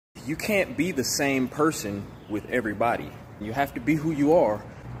You can't be the same person with everybody. You have to be who you are.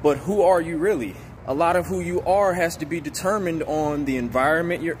 But who are you really? A lot of who you are has to be determined on the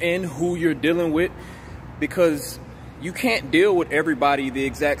environment you're in, who you're dealing with, because you can't deal with everybody the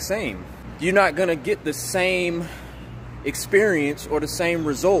exact same. You're not gonna get the same experience or the same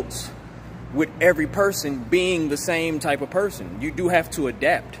results with every person being the same type of person. You do have to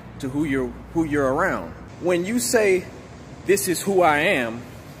adapt to who you're around. When you say, this is who I am,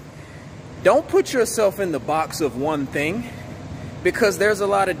 don't put yourself in the box of one thing, because there's a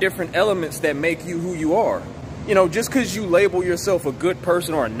lot of different elements that make you who you are. You know, just because you label yourself a good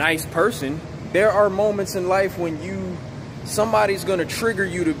person or a nice person, there are moments in life when somebody's gonna trigger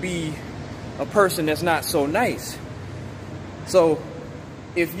you to be a person that's not so nice. So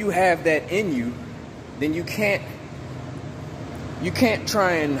if you have that in you, then you can't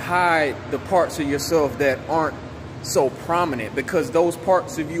try and hide the parts of yourself that aren't so prominent, because those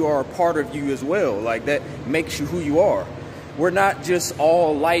parts of you are a part of you as well. Like, that makes you who you are. We're not just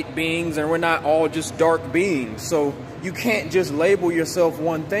all light beings, and we're not all just dark beings. So you can't just label yourself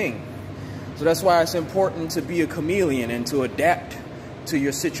one thing. So that's why it's important to be a chameleon and to adapt to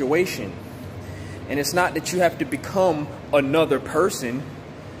your situation. And it's not that you have to become another person,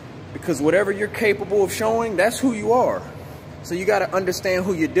 because whatever you're capable of showing, that's who you are. So you got to understand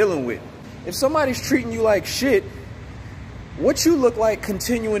who you're dealing with. If somebody's treating you like shit, what you look like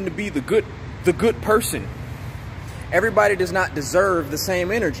continuing to be the good person. Everybody does not deserve the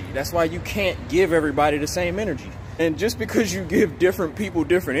same energy. That's why you can't give everybody the same energy. And just because you give different people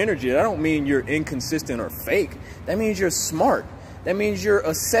different energy, that don't mean you're inconsistent or fake. That means you're smart. That means you're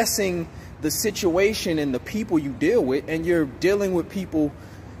assessing the situation and the people you deal with, and you're dealing with people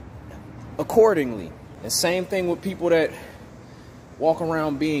accordingly. The same thing with people that walk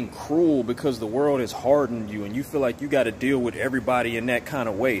around being cruel because the world has hardened you and you feel like you got to deal with everybody in that kind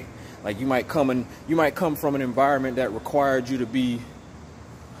of way. Like, you might come from an environment that required you to be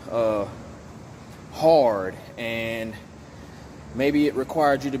hard, and maybe it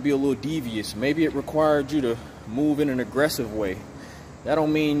required you to be a little devious. Maybe it required you to move in an aggressive way. That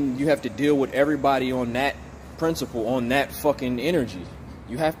don't mean you have to deal with everybody on that principle, on that fucking energy.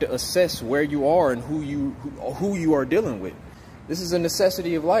 You have to assess where you are and who you are dealing with. This is a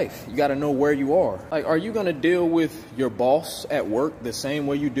necessity of life. You got to know where you are. Like, are you going to deal with your boss at work the same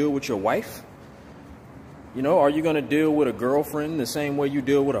way you deal with your wife? You know, are you going to deal with a girlfriend the same way you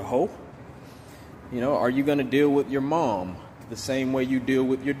deal with a hoe? You know, are you going to deal with your mom the same way you deal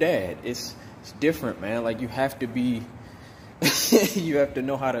with your dad? It's different, man. Like, you have to be, you have to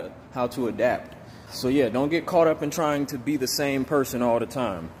know how to adapt. So yeah, don't get caught up in trying to be the same person all the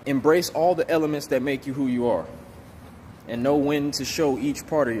time. Embrace all the elements that make you who you are, and know when to show each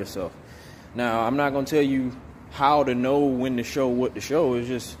part of yourself. Now, I'm not going to tell you how to know when to show what to show. It's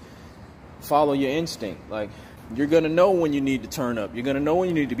just follow your instinct. Like, you're going to know when you need to turn up. You're going to know when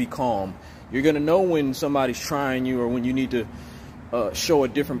you need to be calm. You're going to know when somebody's trying you, or when you need to show a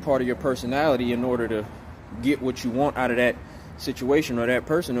different part of your personality in order to get what you want out of that situation or that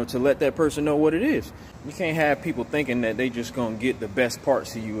person, or to let that person know what it is. You can't have people thinking that they just going to get the best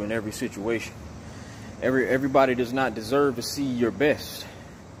parts of you in every situation. Everybody does not deserve to see your best.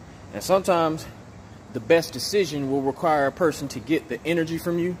 And sometimes the best decision will require a person to get the energy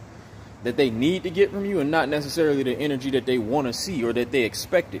from you that they need to get from you, and not necessarily the energy that they want to see or that they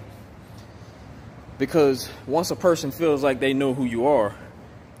expected. Because once a person feels like they know who you are,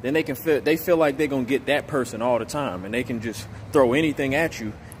 then they feel like they're going to get that person all the time, and they can just throw anything at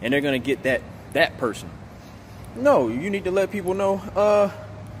you and they're going to get that person. No, you need to let people know,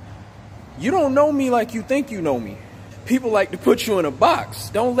 you don't know me like you think you know me. People like to put you in a box.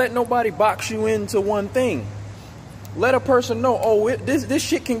 Don't let nobody box you into one thing. Let a person know, oh, this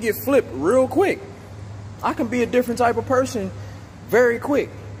shit can get flipped real quick. I can be a different type of person very quick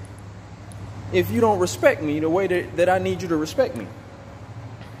if you don't respect me the way that I need you to respect me.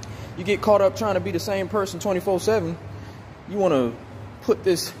 You get caught up trying to be the same person 24/7. You want to put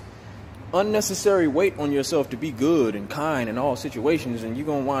this unnecessary weight on yourself to be good and kind in all situations, and you're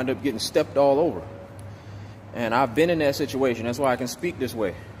going to wind up getting stepped all over. And I've been in that situation. That's why I can speak this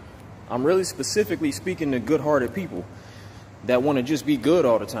way. I'm really specifically speaking to good-hearted people that want to just be good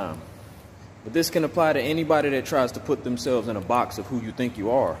all the time. But this can apply to anybody that tries to put themselves in a box of who you think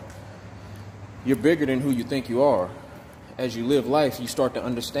you are. You're bigger than who you think you are. As you live life, you start to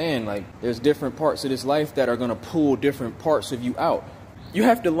understand, like, there's different parts of this life that are going to pull different parts of you out. You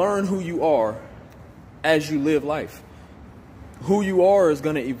have to learn who you are as you live life. Who you are is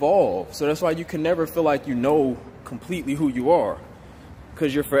going to evolve. So that's why you can never feel like you know completely who you are,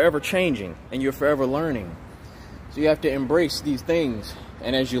 because you're forever changing and you're forever learning. So you have to embrace these things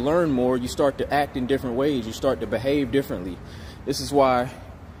And as you learn more, you start to act in different ways. You start to behave differently. This is why,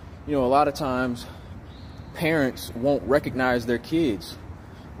 you know, a lot of times parents won't recognize their kids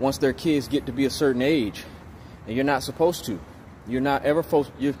once their kids get to be a certain age. And you're not supposed to. You're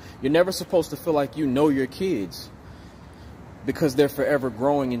never supposed to feel like you know your kids, because they're forever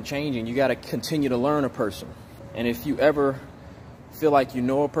growing and changing. You got to continue to learn a person. And if you ever feel like you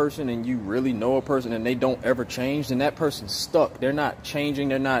know a person and you really know a person and they don't ever change, then that person's stuck. They're not changing,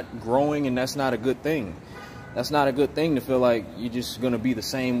 they're not growing, and that's not a good thing. That's not a good thing, to feel like you're just going to be the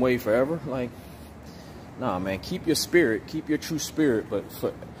same way forever. Like, nah, man, keep your spirit, keep your true spirit, but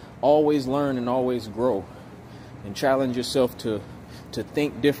always learn and always grow. And challenge yourself to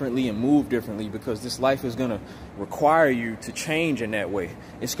think differently and move differently, because this life is going to require you to change in that way.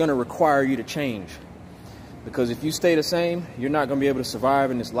 It's going to require you to change, because if you stay the same, you're not going to be able to survive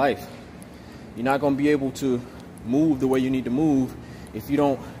in this life. You're not going to be able to move the way you need to move if you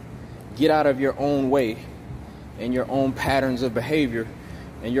don't get out of your own way and your own patterns of behavior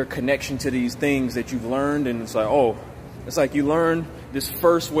and your connection to these things that you've learned. And it's like, oh, it's like you learn this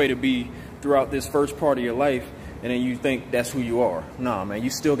first way to be throughout this first part of your life, and then you think that's who you are. Nah, man, you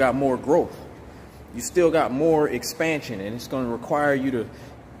still got more growth. You still got more expansion, and it's going to require you to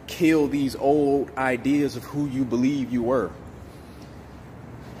kill these old ideas of who you believe you were.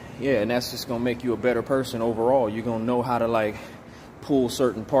 Yeah, and that's just going to make you a better person overall. You're going to know how to, like, pull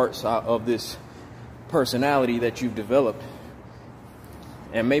certain parts out of this personality that you've developed.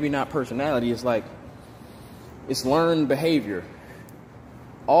 And maybe not personality, it's like, it's learned behavior.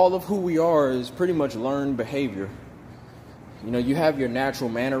 All of who we are is pretty much learned behavior. You know, you have your natural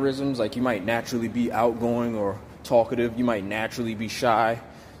mannerisms, like you might naturally be outgoing or talkative. You might naturally be shy.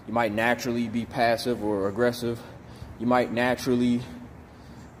 You might naturally be passive or aggressive. You might naturally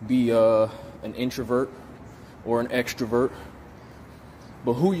be an introvert or an extrovert.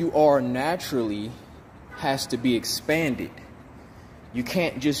 But who you are naturally has to be expanded. You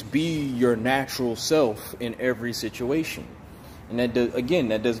can't just be your natural self in every situation. And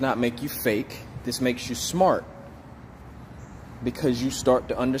that does not make you fake. This makes you smart, because you start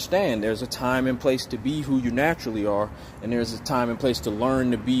to understand there's a time and place to be who you naturally are, and there's a time and place to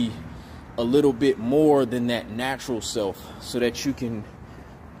learn to be a little bit more than that natural self, so that you can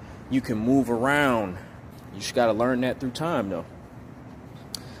move around. You just got to learn that through time, though.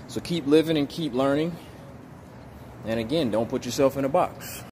 So keep living and keep learning. And again, don't put yourself in a box.